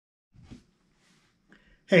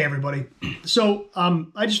Hey everybody. So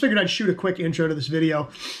I just figured I'd shoot a quick intro to this video.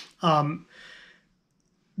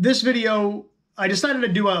 This video, I decided to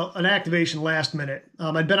do an activation last minute.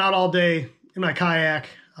 I'd been out all day in my kayak,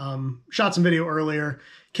 shot some video earlier,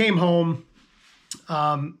 came home,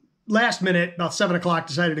 last minute, about 7 o'clock,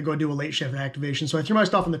 decided to go do a late shift activation. So I threw my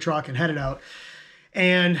stuff in the truck and headed out.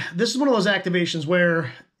 And this is one of those activations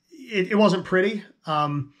where it wasn't pretty.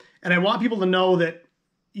 And I want people to know that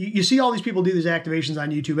you see all these people do these activations on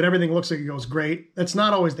YouTube and everything looks like it goes great. That's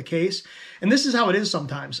not always the case. And this is how it is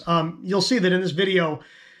sometimes. You'll see that in this video,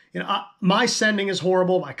 my sending is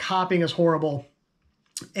horrible. My copying is horrible.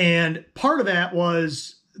 And part of that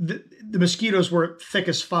was the mosquitoes were thick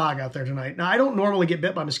as fog out there tonight. Now, I don't normally get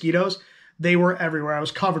bit by mosquitoes. They were everywhere. I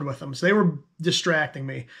was covered with them. So they were distracting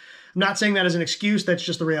me. I'm not saying that as an excuse. That's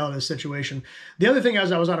just the reality of the situation. The other thing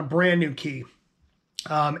is I was on a brand new key.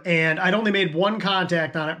 And I'd only made one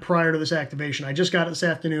contact on it prior to this activation. I just got it this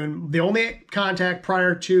afternoon. The only contact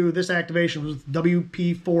prior to this activation was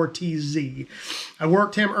WP4TZ. I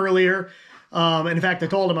worked him earlier. And in fact, I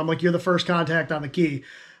told him, I'm like, you're the first contact on the key.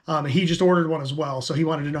 He just ordered one as well. So he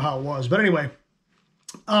wanted to know how it was. But anyway,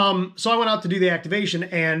 so I went out to do the activation,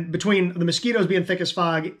 and between the mosquitoes being thick as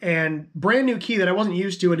fog and brand new key that I wasn't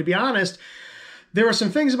used to, and to be honest, there were some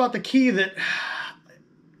things about the key that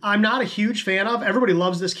I'm not a huge fan of. Everybody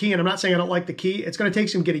loves this key, and I'm not saying I don't like the key. It's going to take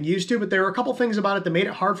some getting used to, but there were a couple things about it that made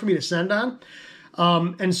it hard for me to send on.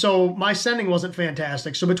 And so my sending wasn't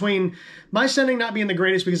fantastic. So between my sending not being the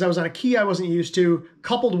greatest because I was on a key I wasn't used to,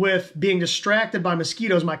 coupled with being distracted by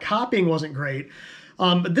mosquitoes, my copying wasn't great.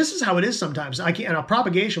 But this is how it is sometimes.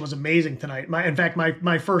 Propagation was amazing tonight. In fact,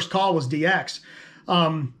 my first call was DX.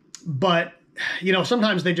 But,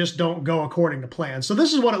 sometimes they just don't go according to plan. So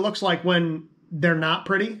this is what it looks like when they're not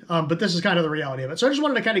pretty, but this is kind of the reality of it. So I just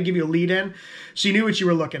wanted to kind of give you a lead in so you knew what you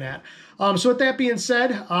were looking at. So with that being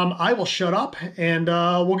said, I will shut up and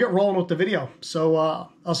we'll get rolling with the video. So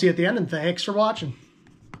I'll see you at the end, and thanks for watching.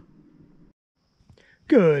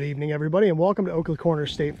 Good evening, everybody, and welcome to Oakley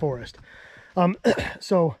Corners State Forest.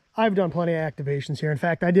 So I've done plenty of activations here. In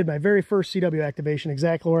fact, I did my very first CW activation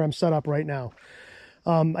exactly where I'm set up right now.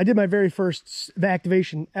 I did my very first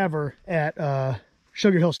activation ever at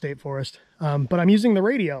Sugar Hill State Forest, but I'm using the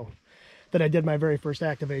radio that I did my very first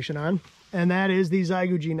activation on, and that is the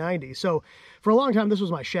Xiegu G90. So for a long time, this was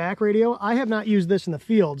my shack radio. I have not used this in the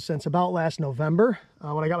field since about last November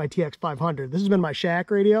when I got my TX500. This has been my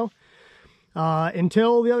shack radio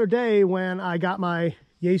until the other day when I got my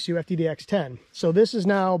Xiegu FTDX10. So this is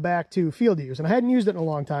now back to field use, and I hadn't used it in a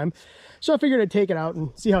long time, so I figured I'd take it out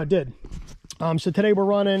and see how it did. So today we're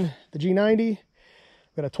running the G90.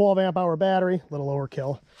 Got a 12 amp hour battery, a little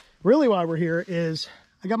overkill. Really why we're here is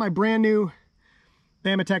I got my brand new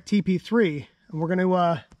BaMaTech TP-III, and we're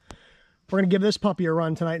gonna give this puppy a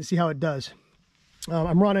run tonight and see how it does.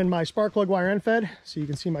 I'm running my spark plug wire end fed, so you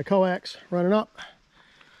can see my coax running up.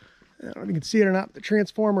 I don't know if you can see it or not, but the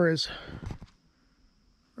transformer is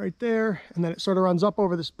right there, and then it sort of runs up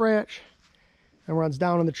over this branch and runs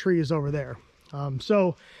down in the trees over there.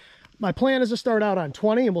 So my plan is to start out on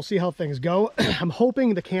 20, and we'll see how things go. I'm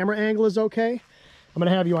hoping the camera angle is okay. I'm going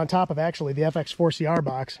to have you on top of actually the FX4CR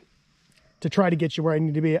box to try to get you where I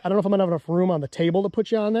need to be. I don't know if I'm going to have enough room on the table to put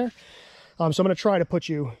you on there. So I'm going to try to put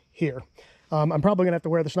you here. I'm probably going to have to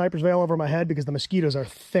wear the sniper's veil over my head because the mosquitoes are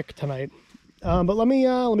thick tonight. But let me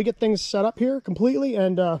get things set up here completely,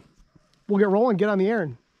 and we'll get rolling, get on the air,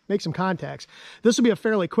 and make some contacts. This will be a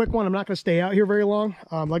fairly quick one. I'm not going to stay out here very long.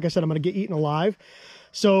 Like I said, I'm going to get eaten alive.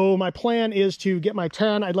 So my plan is to get my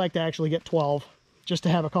 10. I'd like to actually get 12 just to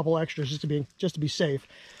have a couple extras just to be safe.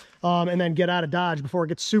 And then get out of Dodge before it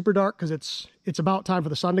gets super dark, because it's about time for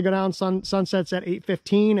the sun to go down. Sunset's at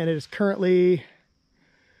 8:15, and it is currently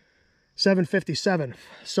 7:57.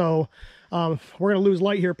 So we're going to lose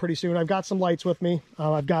light here pretty soon. I've got some lights with me.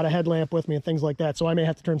 I've got a headlamp with me and things like that. So I may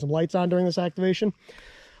have to turn some lights on during this activation.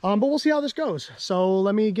 But we'll see how this goes. So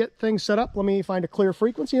let me get things set up. Let me find a clear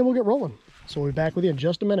frequency, and we'll get rolling. So we'll be back with you in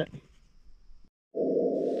just a minute.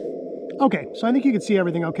 Okay, so I think you can see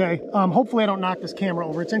everything okay. Hopefully I don't knock this camera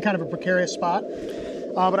over. It's in kind of a precarious spot.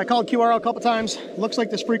 But I called QRL a couple times. Looks like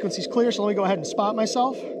this frequency's clear, so let me go ahead and spot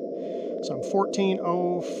myself. So I'm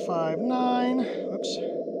 14,059. Oops.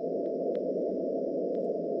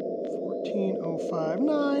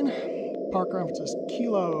 14,059. Park reference is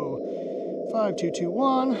Kilo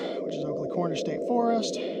 5221, which is Oakley Corners State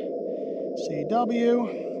Forest.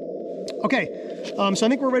 CW. Okay, so I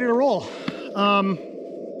think we're ready to roll. So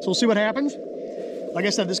we'll see what happens. Like I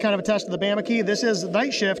said, this is kind of a test of the BaMa key. This is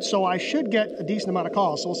night shift, so I should get a decent amount of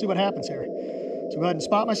calls. So we'll see what happens here. So go ahead and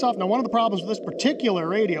spot myself. Now, one of the problems with this particular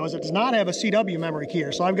radio is it does not have a CW memory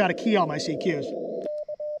keyer, so I've got to key all my CQs.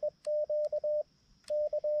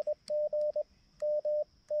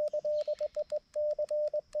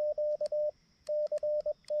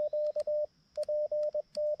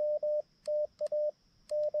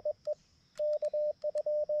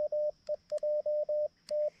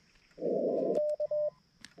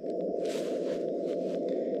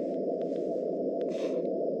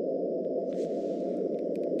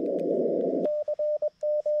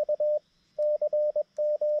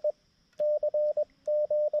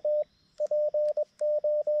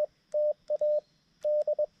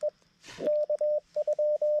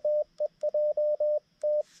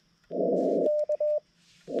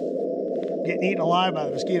 Getting eaten alive by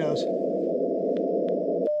the mosquitoes.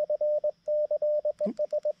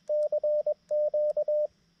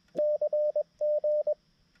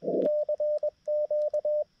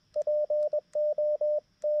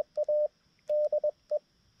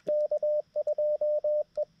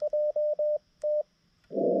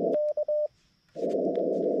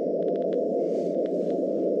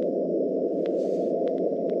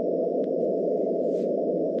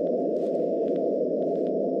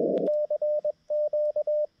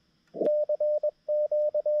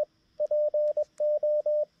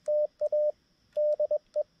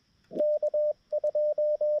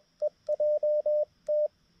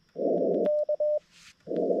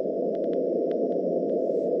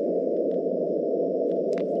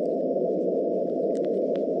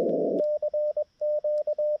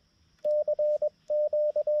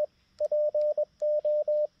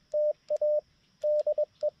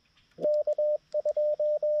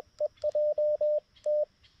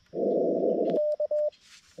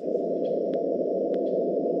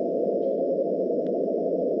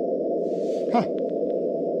 Huh.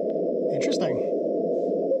 Interesting.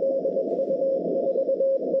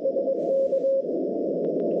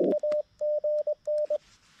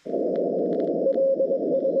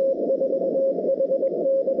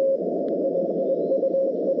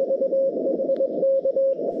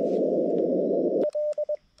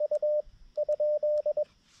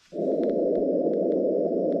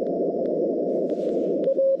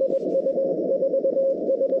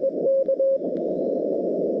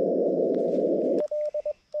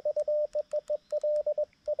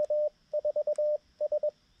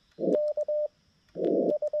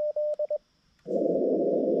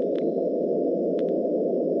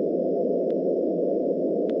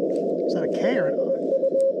 Is that a K or an O?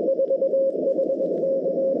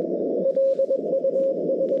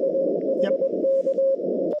 Yep.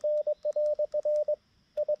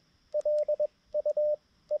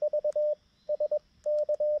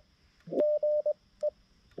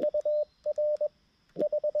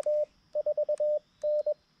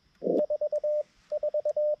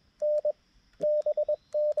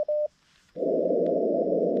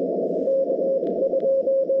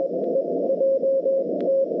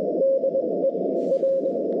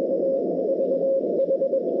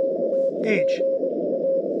 H.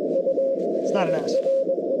 It's not an S.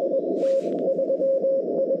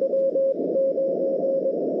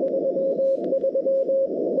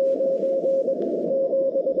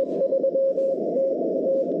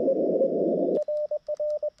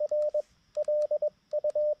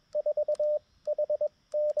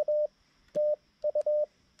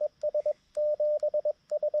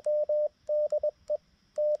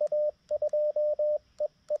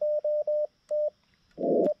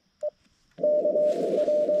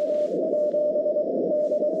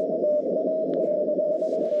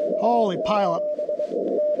 Holy pileup.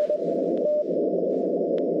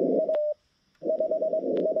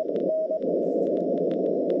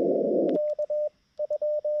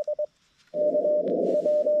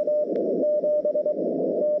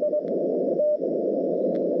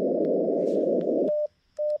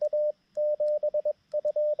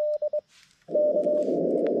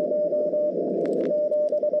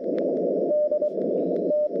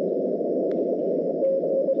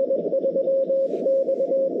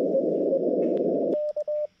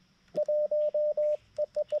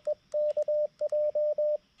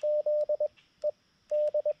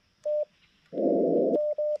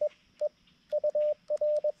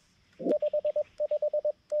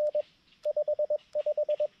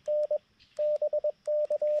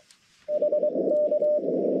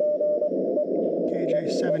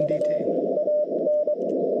 KJ7DT.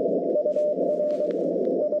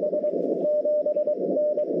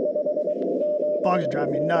 Bugs drive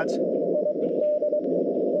me nuts.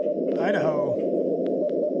 Idaho.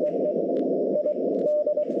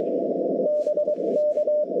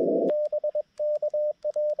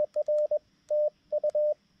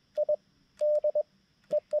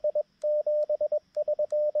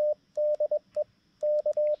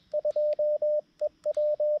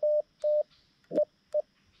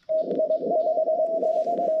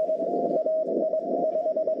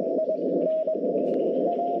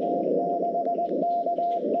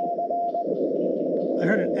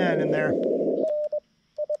 N in there.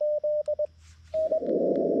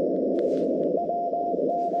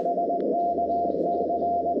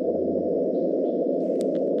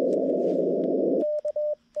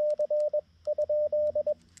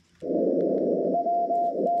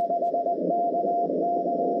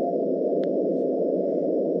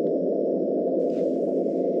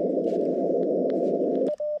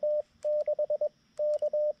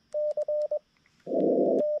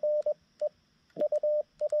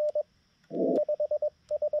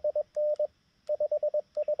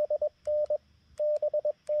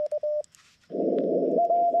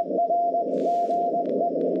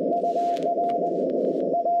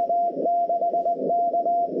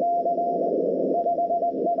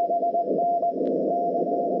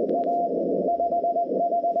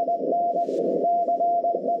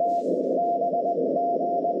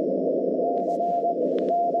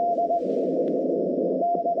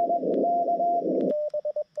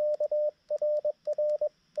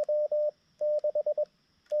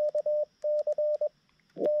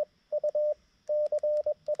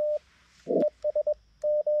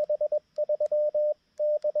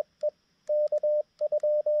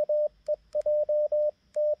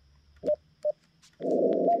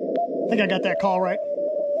 I think I got that call right.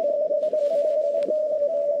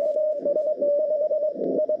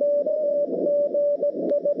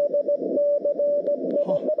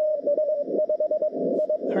 Oh.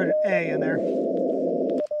 Heard an A in there.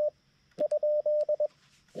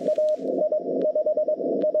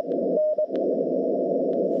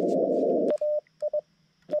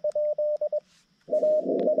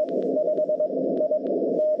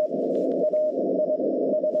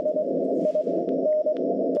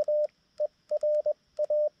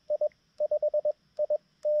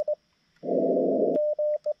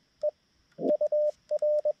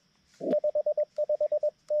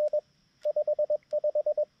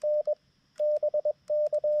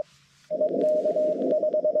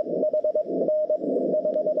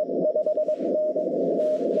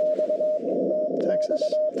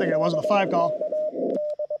 Texas. I think it wasn't a 5 call.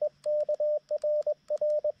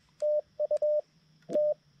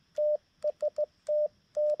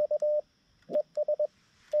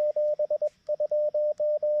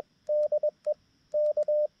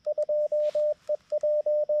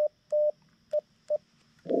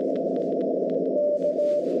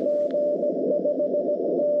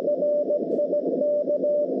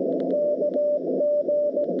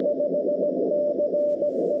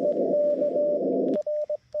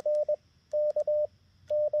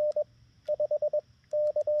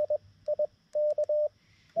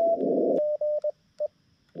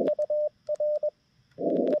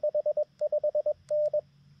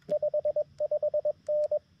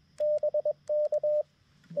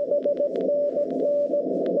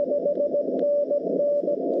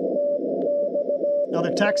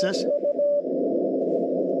 Another Texas.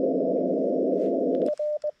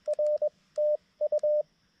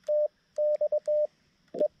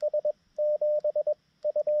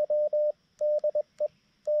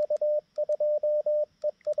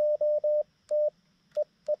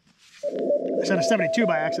 I said a 72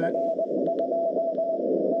 by accident.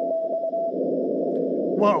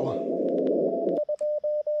 Whoa.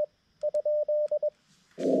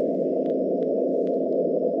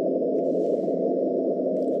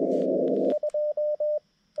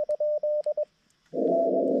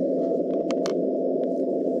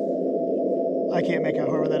 I can't make out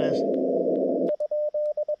whoever that is.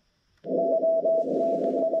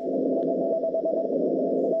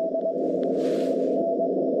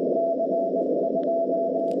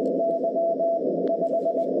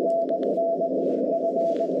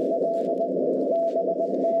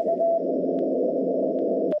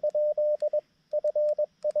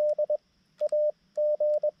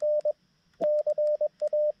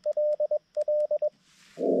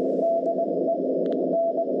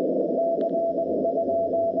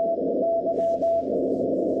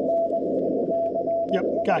 Yep,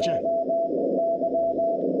 gotcha.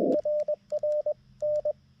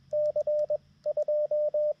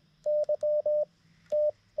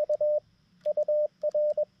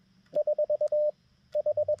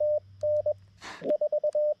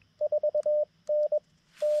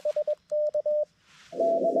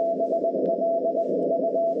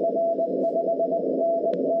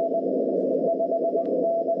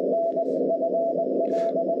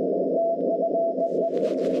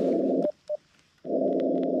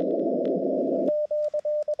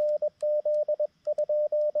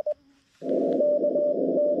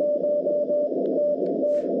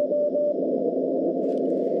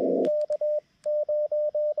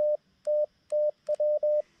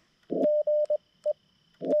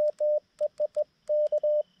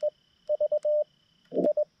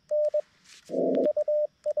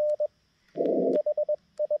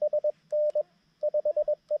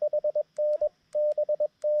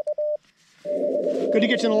 Good to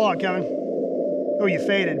get you in the log, Kevin. Oh, you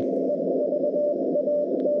faded.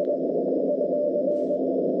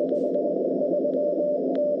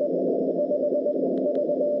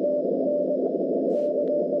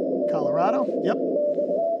 Colorado, yep.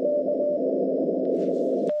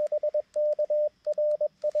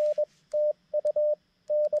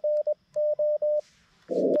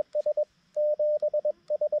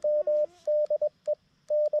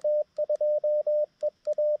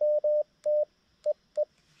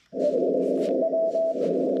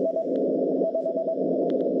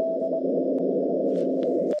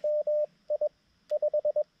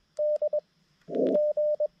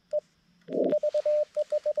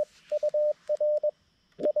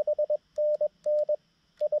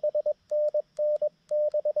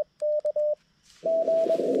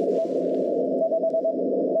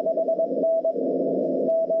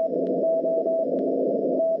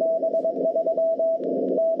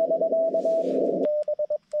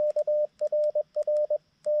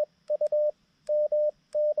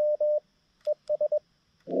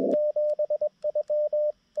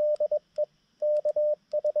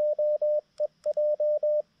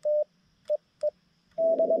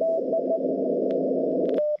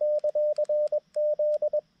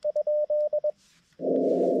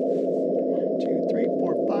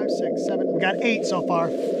 We've got 8 so far.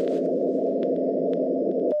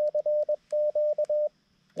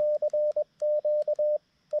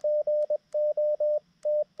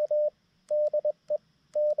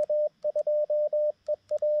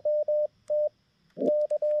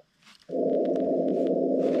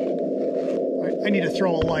 I need to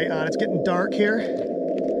throw a light on. It's getting dark here.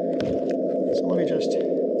 So let me just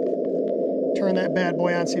turn that bad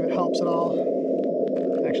boy on, see if it helps at all.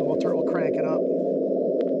 Actually, we'll crank it up.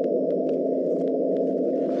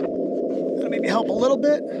 That'll maybe help a little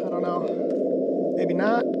bit. I don't know. Maybe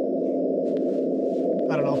not.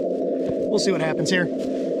 I don't know. We'll see what happens here.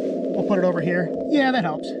 We'll put it over here. Yeah, that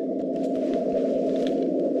helps.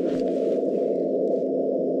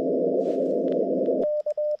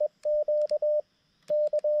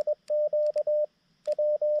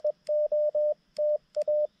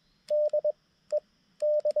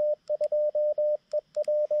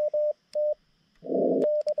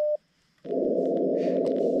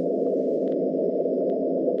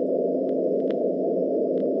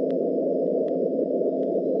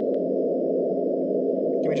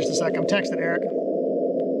 Give me just a sec. I'm texting Eric.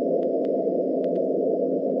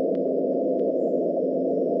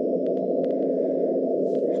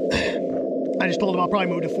 I just told him I'll probably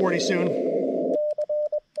move to 40 soon.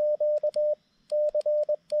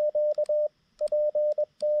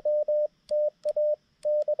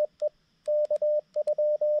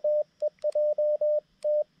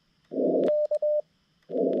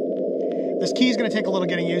 This key is going to take a little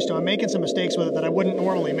getting used to. I'm making some mistakes with it that I wouldn't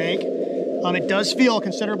normally make. It does feel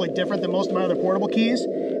considerably different than most of my other portable keys.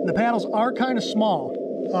 And the paddles are kind of small,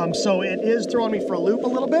 so it is throwing me for a loop a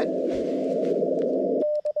little bit.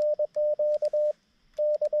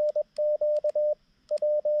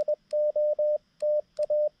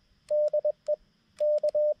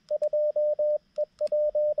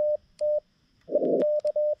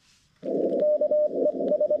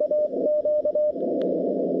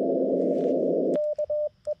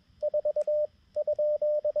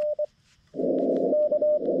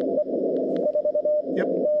 Yep.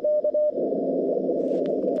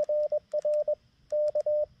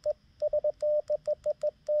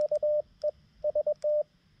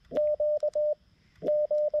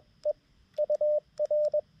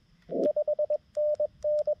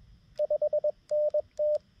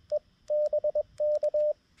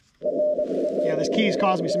 Yeah, this key's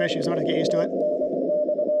causing me some issues. I'm gonna get used to it.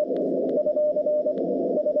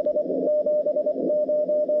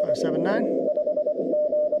 Five, 7, 9.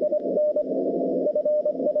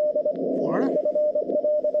 Florida.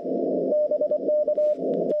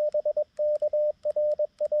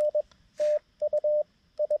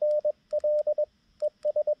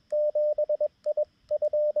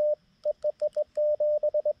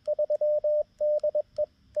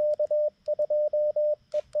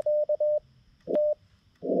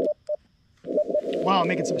 Wow, I'm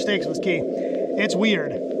making some mistakes with this key. It's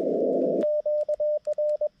weird. I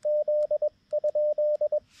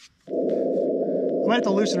might have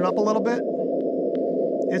to loosen it up a little bit.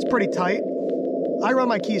 It's pretty tight. I run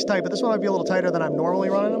my keys tight, but this one might be a little tighter than I'm normally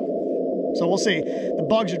running them. So we'll see. The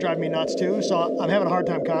bugs are driving me nuts too, so I'm having a hard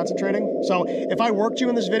time concentrating. So if I worked you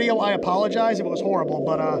in this video, I apologize if it was horrible,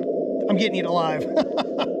 but I'm getting it alive.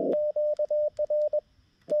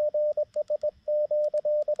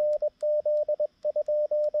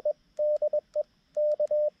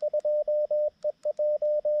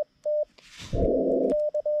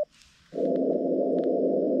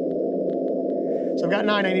 got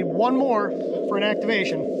 9. I need one more for an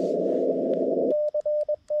activation.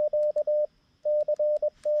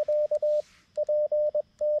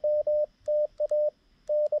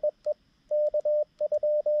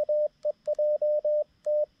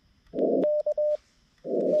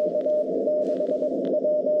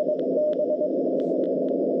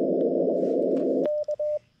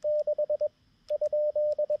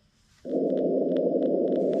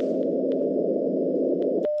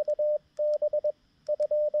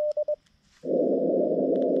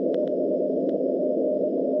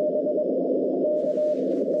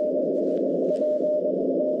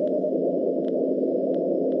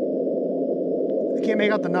 I can't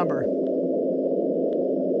make out the number.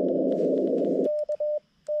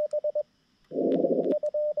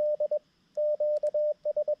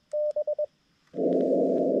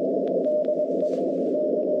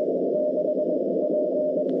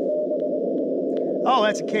 Oh,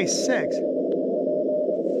 that's a K6.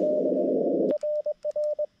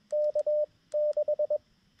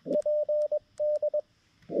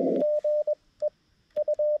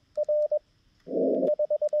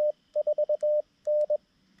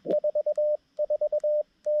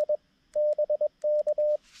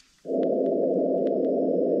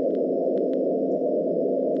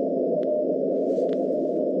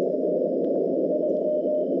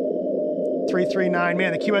 .339.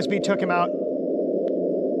 Man, the QSB took him out.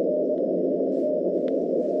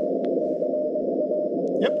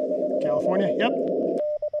 Yep, California, yep.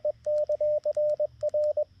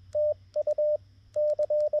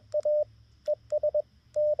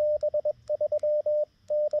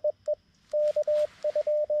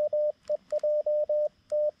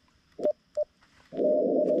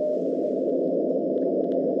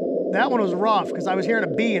 That one was rough because I was hearing a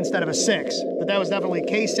B instead of a 6, but that was definitely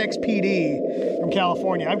K6 PD from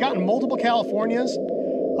California. I've gotten multiple Californias.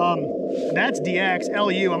 That's DX,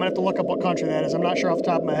 LU. I'm gonna have to look up what country that is. I'm not sure off the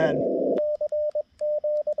top of my head.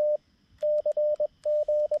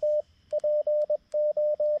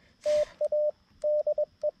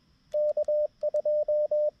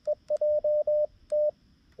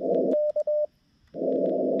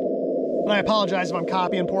 And I apologize if I'm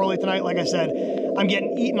copying poorly tonight. Like I said, I'm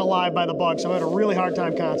getting eaten alive by the bugs, so I'm having a really hard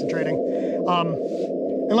time concentrating.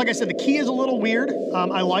 And like I said, the key is a little weird.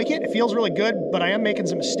 I like it. It feels really good, but I am making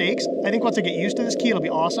some mistakes. I think once I get used to this key, it'll be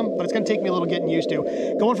awesome, but it's going to take me a little getting used to.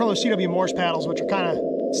 Going from those CW Morse paddles, which are kind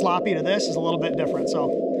of sloppy, to this is a little bit different. So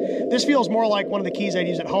this feels more like one of the keys I'd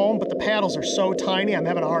use at home, but the paddles are so tiny, I'm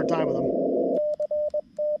having a hard time with them.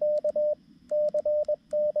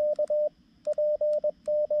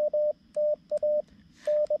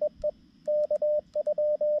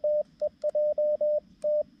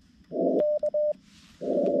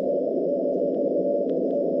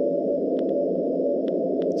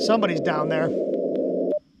 Somebody's down there.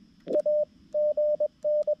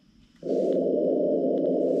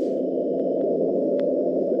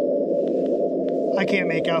 I can't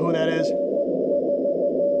make out who that is.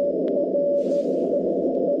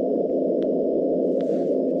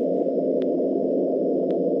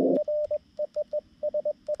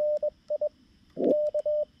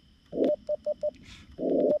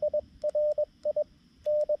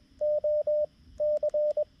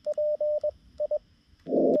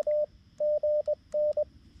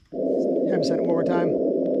 Have him set it one more time.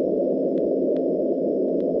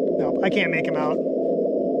 No, I can't make him out.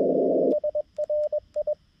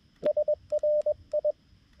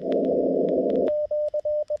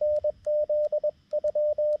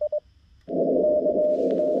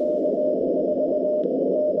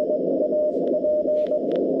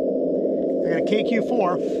 I got a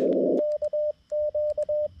KQ4.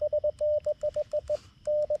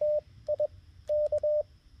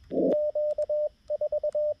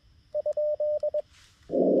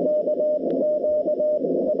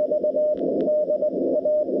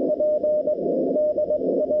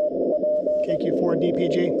 KQ4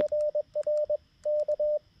 DPG.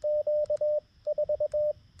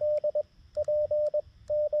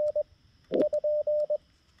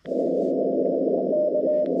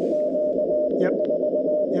 Yep.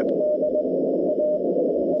 Yep.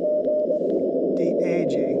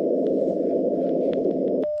 DAG.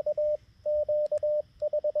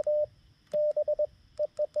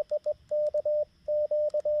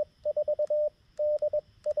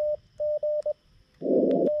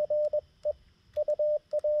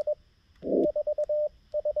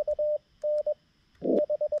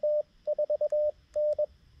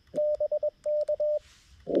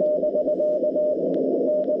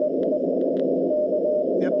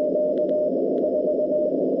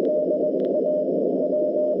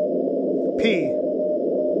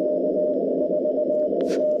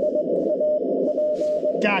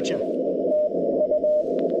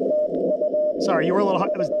 a little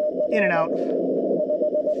hard. It was in and out.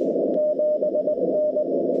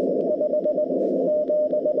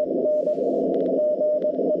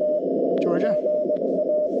 Georgia.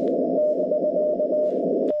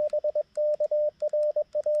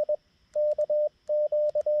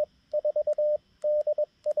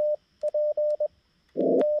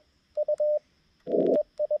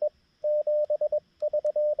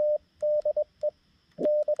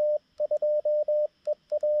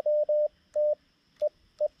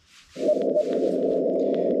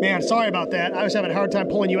 Man, sorry about that. I was having a hard time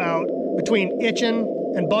pulling you out between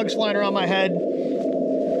itching and bugs flying around my head.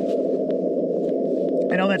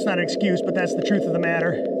 I know that's not an excuse, but that's the truth of the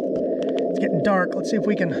matter. It's getting dark. Let's see if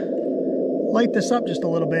we can light this up just a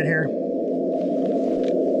little bit here.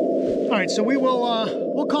 All right, so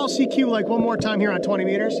we'll call CQ like one more time here on 20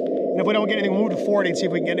 meters. And if we don't get anything, we'll move to 40 and see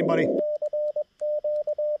if we can get anybody.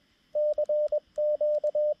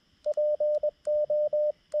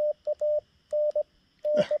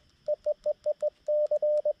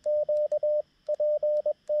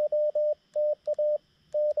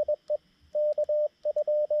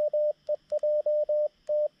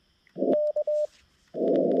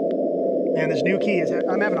 Man, this new key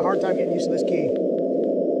I'm having a hard time getting used to this key.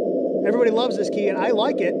 Everybody loves this key and I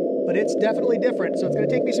like it, but it's definitely different, so it's going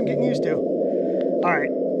to take me some getting used to. All right,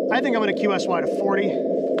 I think I'm going to QSY to 40.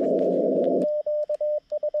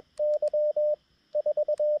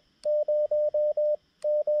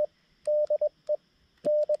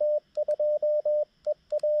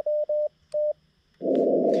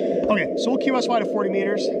 Okay, so we'll QSY to 40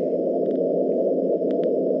 meters.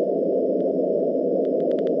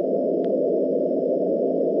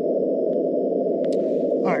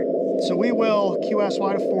 All right, so we will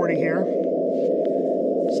QSY to 40 here.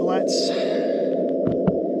 So let's,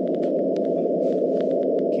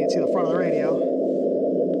 can't see the front of the radio.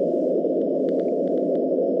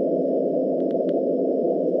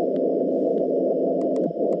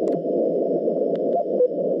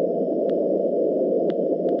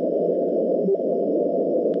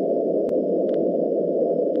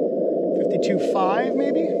 .5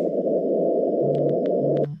 maybe?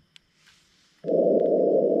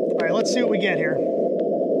 All right, let's see what we get here.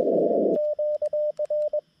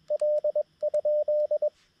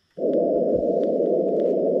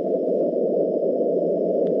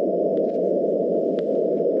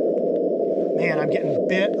 Man, I'm getting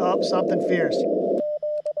bit up something fierce.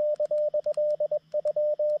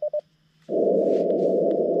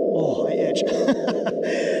 Oh, I itch.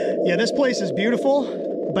 Yeah, this place is beautiful.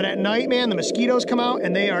 But at night, man, the mosquitoes come out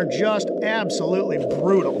and they are just absolutely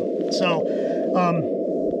brutal. So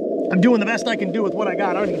I'm doing the best I can do with what I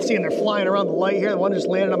got. I don't know if you can see them. They're flying around the light here. The one just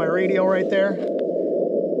landed on my radio right there.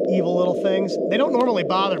 Evil little things. They don't normally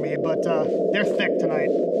bother me, but they're thick tonight.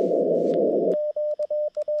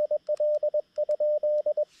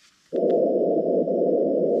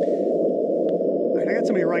 All right, I got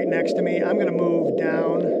somebody right next to me. I'm going to move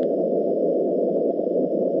down.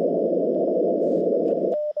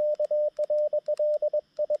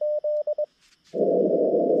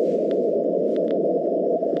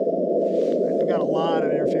 Got a lot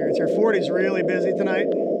of interference here. 40's really busy tonight.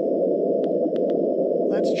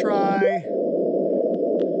 Let's try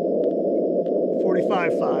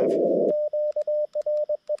 45.5.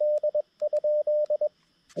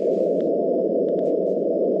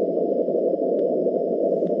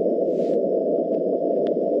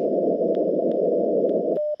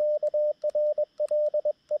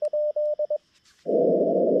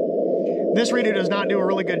 This radio does not do a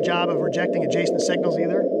really good job of rejecting adjacent signals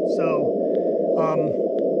either, so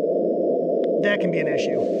that can be an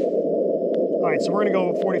issue. All right, so we're gonna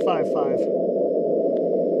go 45.5.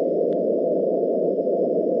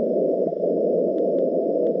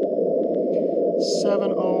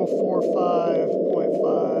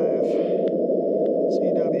 .5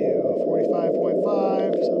 CW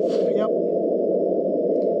 45.5. So, yep.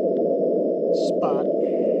 Spot.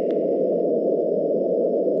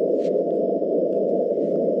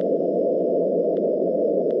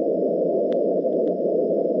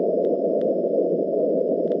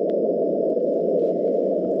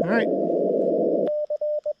 All right.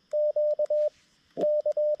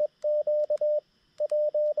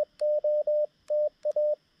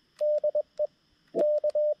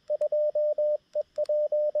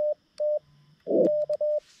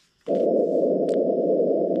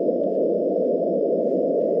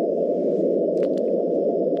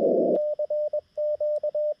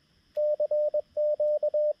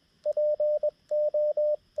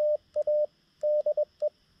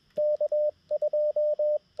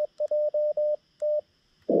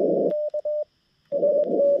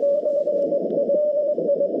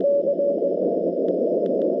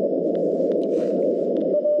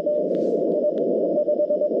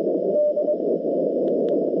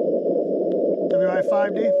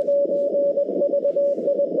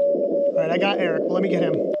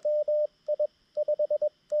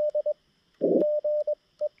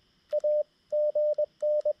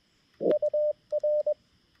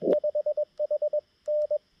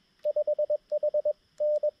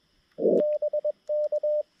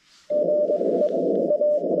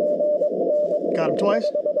 Got him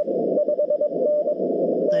twice.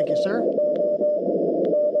 Thank you, sir.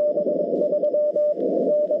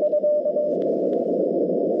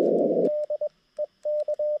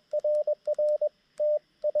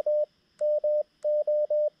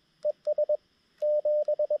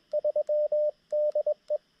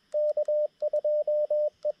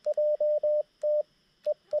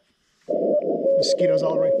 Mosquitoes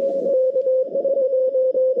all around.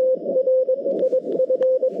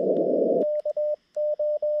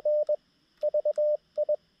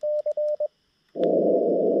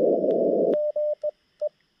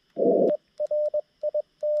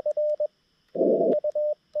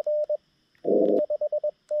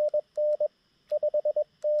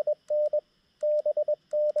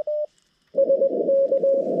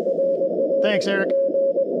 Thanks, Eric.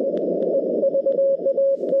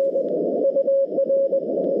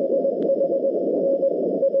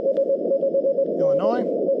 Illinois.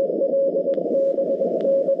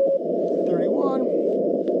 31.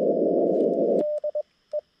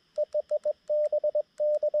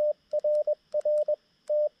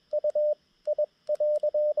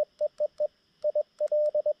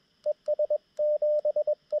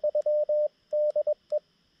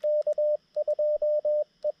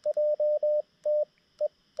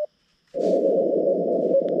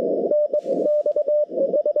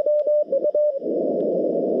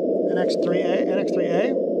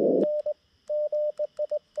 NX3A.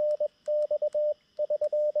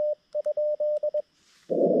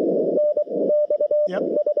 Yep.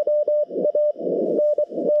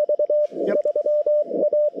 Yep.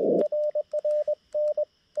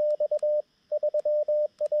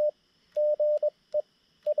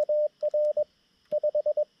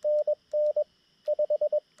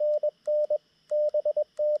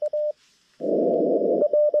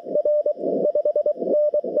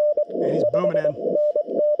 Man, he's booming in.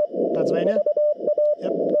 Pennsylvania?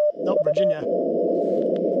 Yep. Nope, Virginia.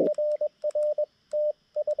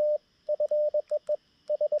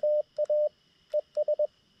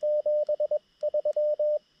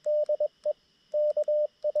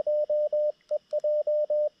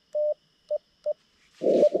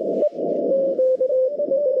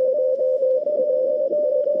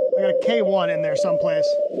 I got a K1 in there someplace.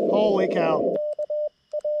 Holy cow.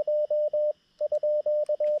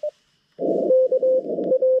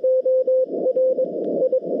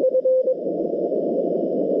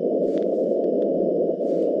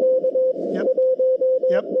 Yep.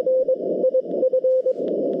 Yep.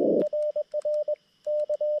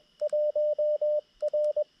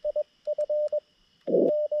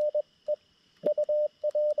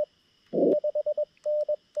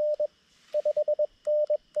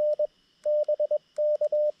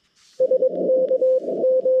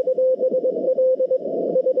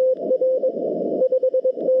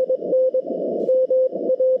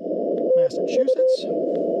 Massachusetts.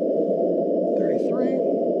 33.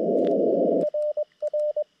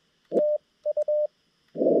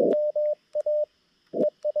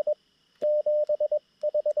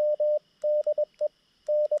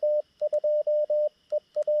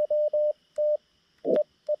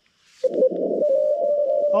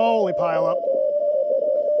 Holy pile up.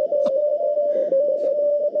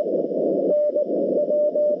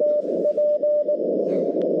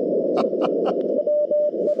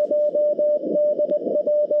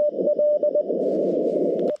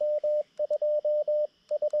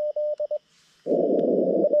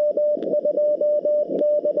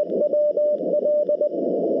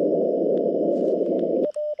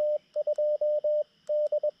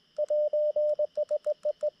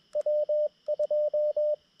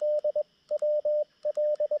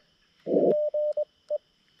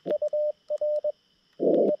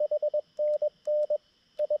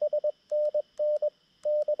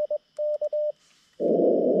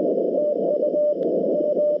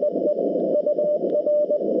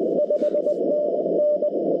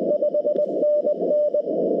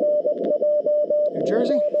 New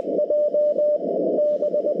Jersey.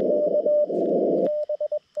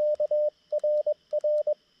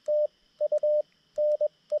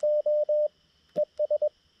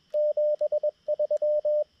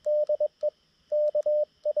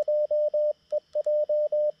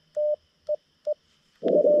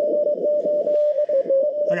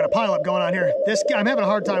 I got a pileup going on here. I'm having a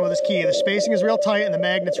hard time with this key. The spacing is real tight and the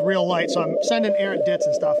magnet's real light, so I'm sending errant dits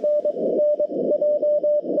and stuff.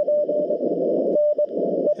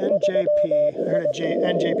 NJP. I heard a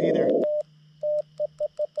NJP there.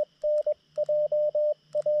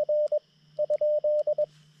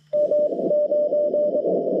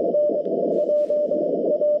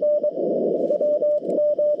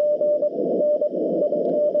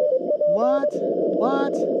 What?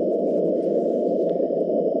 What?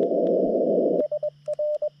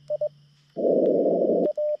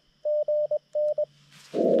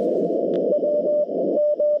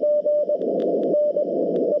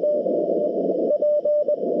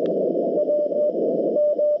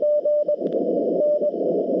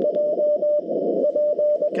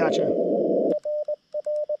 Gotcha.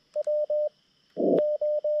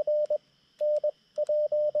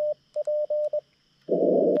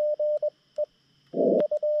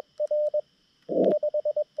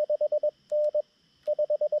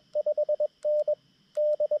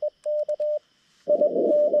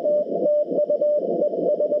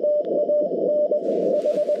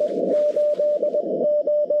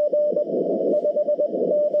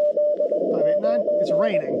 It's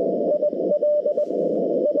raining.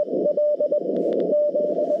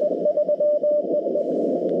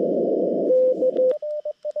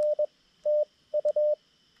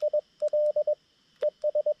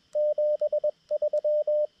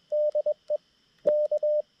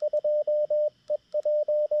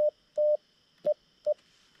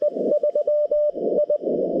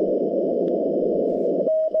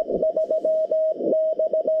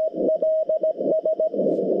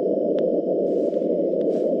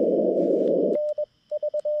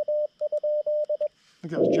 I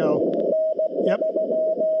think that was Joe. Yep.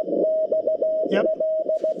 Yep.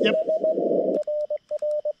 Yep.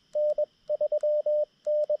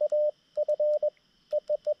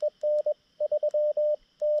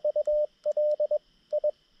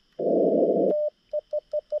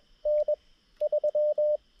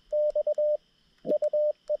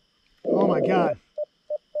 Oh my God.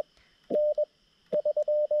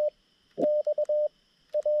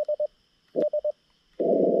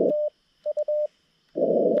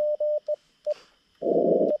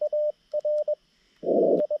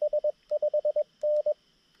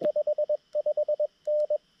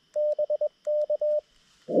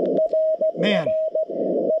 Man,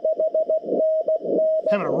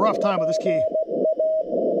 having a rough time with this key.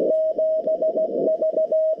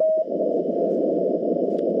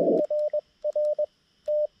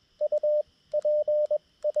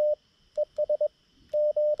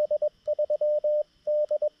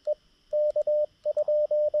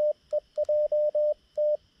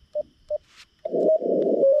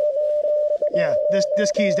 Yeah,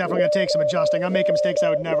 this key is definitely gonna take some adjusting. I'm making mistakes I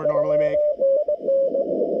would never normally make.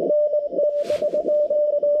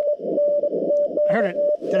 I heard it.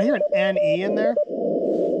 Did I hear an NE in there?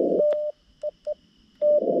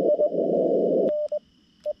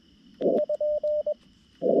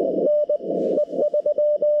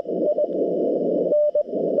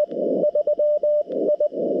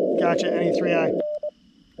 Gotcha, NE3I.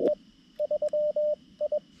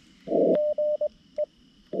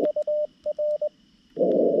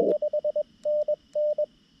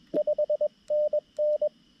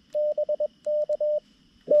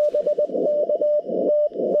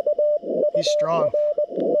 He's strong.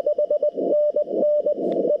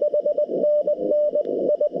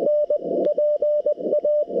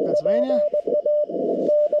 Pennsylvania.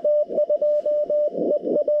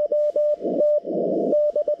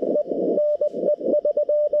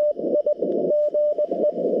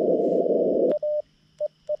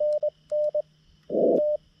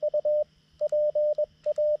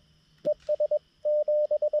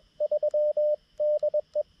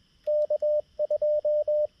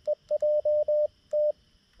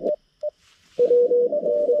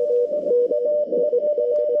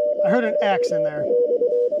 I heard an X in there.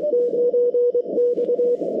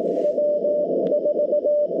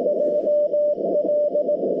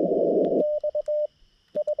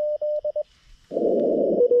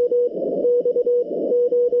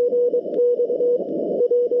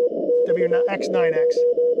 X9X.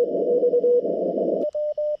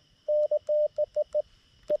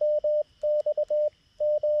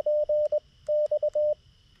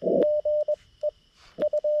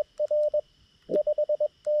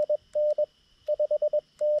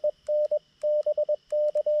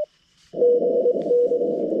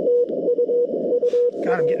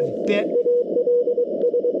 God, I'm getting bit.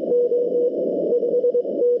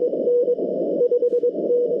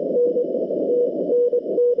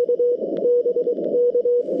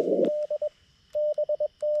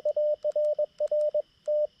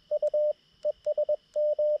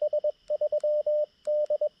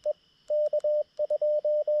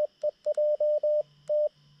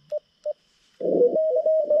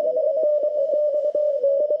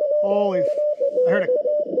 Holy, I heard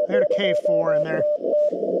a K-4 in there.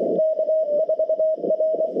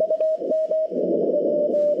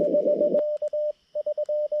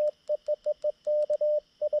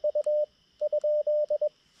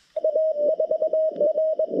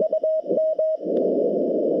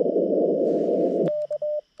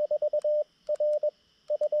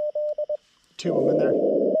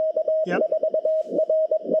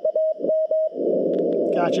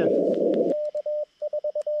 Gotcha.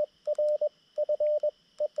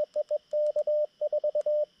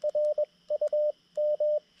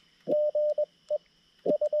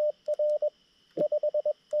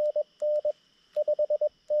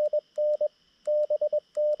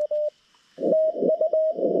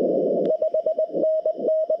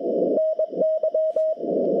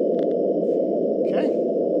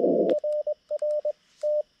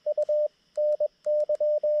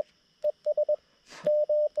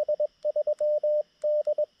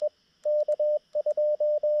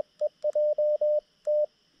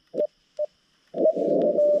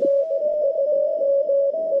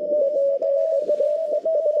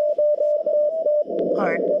 All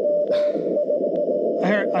right.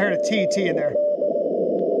 I heard a TT in there.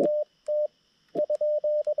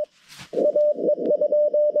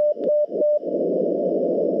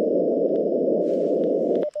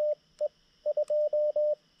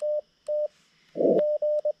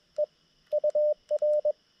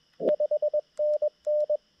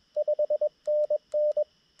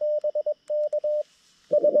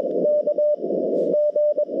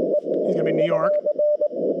 He's gonna be New York.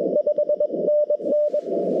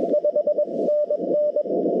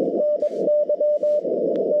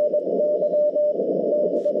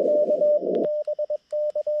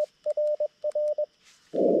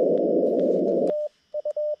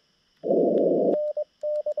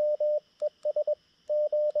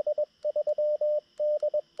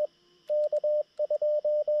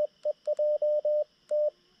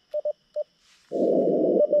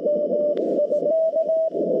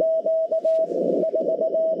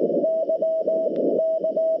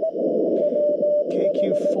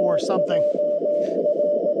 KQ4 something.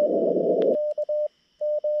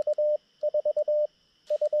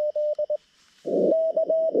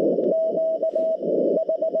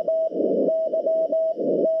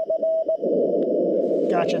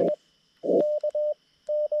 Gotcha.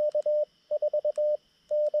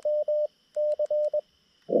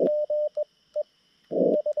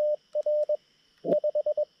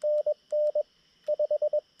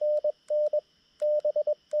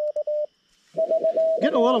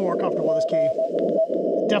 Getting a little more comfortable with this key.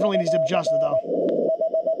 Definitely needs to be adjusted though.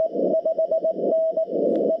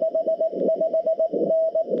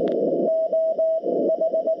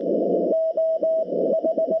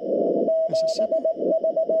 Mississippi.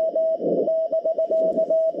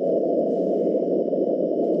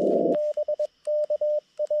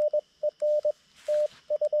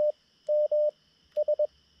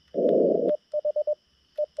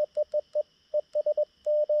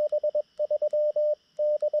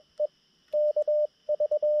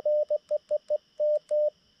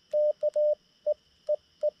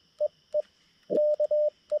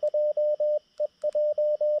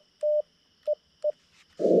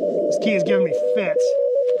 This key is giving me fits.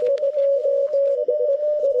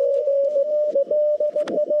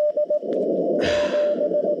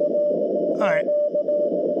 All right.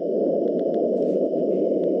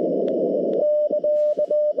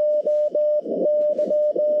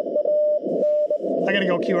 I gotta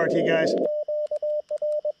go QRT, guys.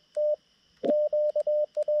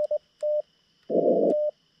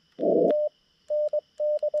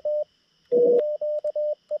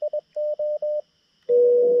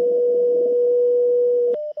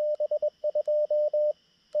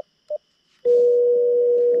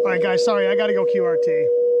 All right, guys, sorry, I gotta go QRT.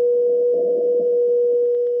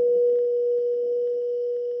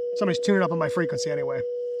 Somebody's tuning up on my frequency anyway.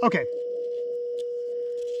 Okay.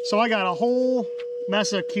 So I got a whole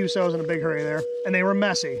mess of QSOs in a big hurry there, and they were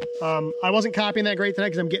messy. I wasn't copying that great tonight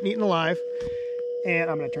because I'm getting eaten alive. And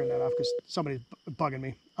I'm gonna turn that off because somebody's bugging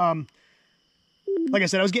me. Like I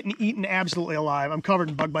said, I was getting eaten absolutely alive. I'm covered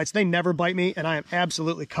in bug bites. They never bite me, and I am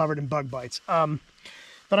absolutely covered in bug bites. But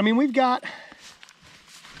I mean, we've got,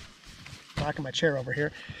 knocking my chair over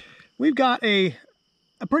here, we've got a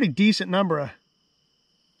pretty decent number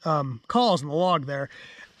of calls in the log there.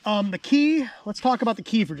 The key, let's talk about the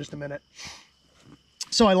key for just a minute.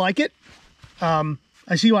 So I like it. I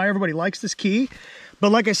see why everybody likes this key.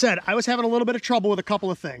 But like I said, I was having a little bit of trouble with a couple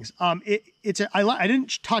of things. I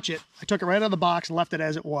didn't touch it. I took it right out of the box and left it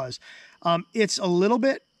as it was. It's a little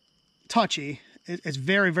bit touchy. It's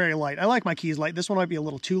very, very light. I like my keys light. This one might be a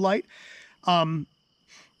little too light.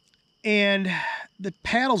 And the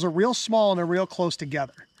paddles are real small and they're real close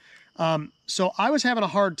together. So I was having a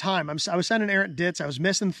hard time. I was sending errant dits. I was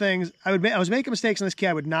missing things. I was making mistakes on this key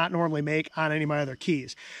I would not normally make on any of my other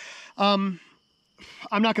keys.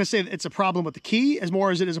 I'm not going to say that it's a problem with the key as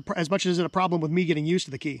much as it is a problem with me getting used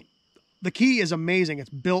to the key. the key is amazing. It's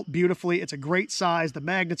built beautifully. It's a great size. The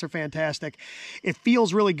magnets are fantastic. It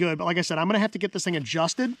feels really good. But like I said, I'm going to have to get this thing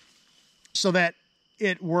adjusted so that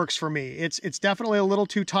it works for me. It's definitely a little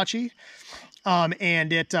too touchy.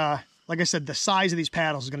 And it, like I said, the size of these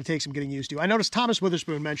paddles is going to take some getting used to. I noticed Thomas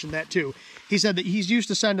Witherspoon mentioned that too. He said that he's used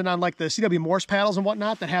to sending on like the CW Morse paddles and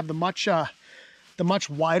whatnot that have the much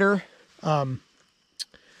wider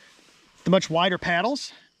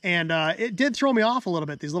paddles. And it did throw me off a little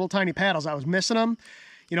bit, these little tiny paddles. I was missing them.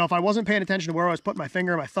 You know, if I wasn't paying attention to where I was putting my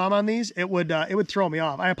finger and my thumb on these, it would throw me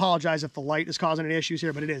off. I apologize if the light is causing any issues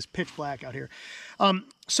here, but it is pitch black out here.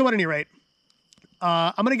 So at any rate,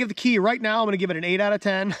 I'm going to give the key right now. I'm going to give it an 8 out of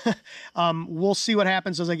 10. We'll see what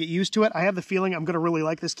happens as I get used to it. I have the feeling I'm going to really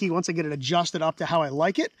like this key once I get it adjusted up to how I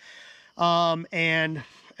like it.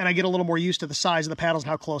 And I get a little more used to the size of the paddles and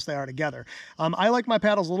how close they are together. I like my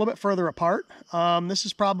paddles a little bit further apart. This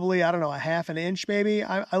is probably, I don't know, a half an inch maybe.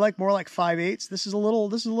 I like more like 5/8. This is a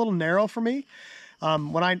little narrow for me.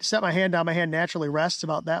 When I set my hand down, my hand naturally rests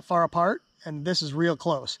about that far apart, and this is real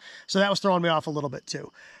close. So that was throwing me off a little bit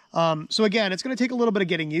too. So again, it's going to take a little bit of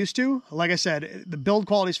getting used to. Like I said, the build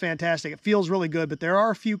quality is fantastic. It feels really good, but there are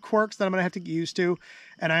a few quirks that I'm going to have to get used to,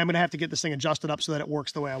 and I am going to have to get this thing adjusted up so that it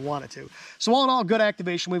works the way I want it to. So all in all, good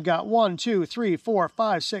activation. We've got 1, 2, 3, 4,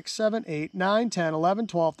 5, 6, 7, 8, 9, 10, 11,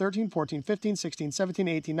 12, 13, 14, 15, 16, 17,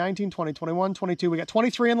 18, 19, 20, 21, 22. We got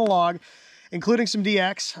 23 in the log, including some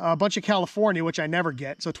DX, a bunch of California, which I never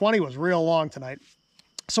get. So 20 was real long tonight.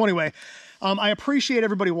 So anyway, I appreciate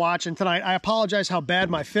everybody watching tonight. I apologize how bad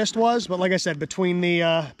my fist was, but like I said, between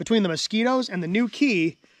the mosquitoes and the new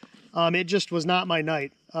key, it just was not my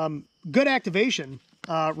night. Good activation.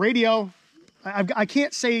 Radio, I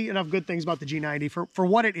can't say enough good things about the G90 for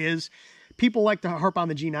what it is. People like to harp on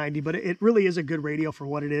the G90, but it really is a good radio for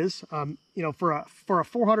what it is. You know, for a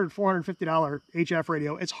 $400, $450 HF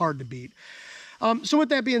radio, it's hard to beat. So with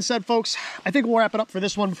that being said, folks, I think we'll wrap it up for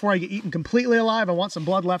this one before I get eaten completely alive. I want some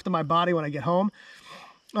blood left in my body when I get home.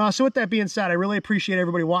 So with that being said, I really appreciate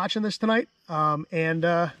everybody watching this tonight. And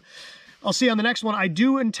I'll see you on the next one. I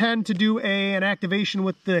do intend to do an activation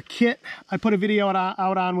with the kit. I put a video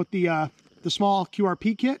out on with the small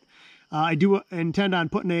QRP kit. I do intend on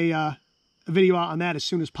putting a video out on that as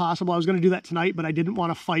soon as possible. I was going to do that tonight, but I didn't want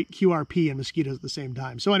to fight QRP and mosquitoes at the same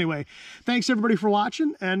time. So anyway, thanks everybody for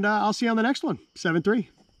watching, and I'll see you on the next one. 7-3.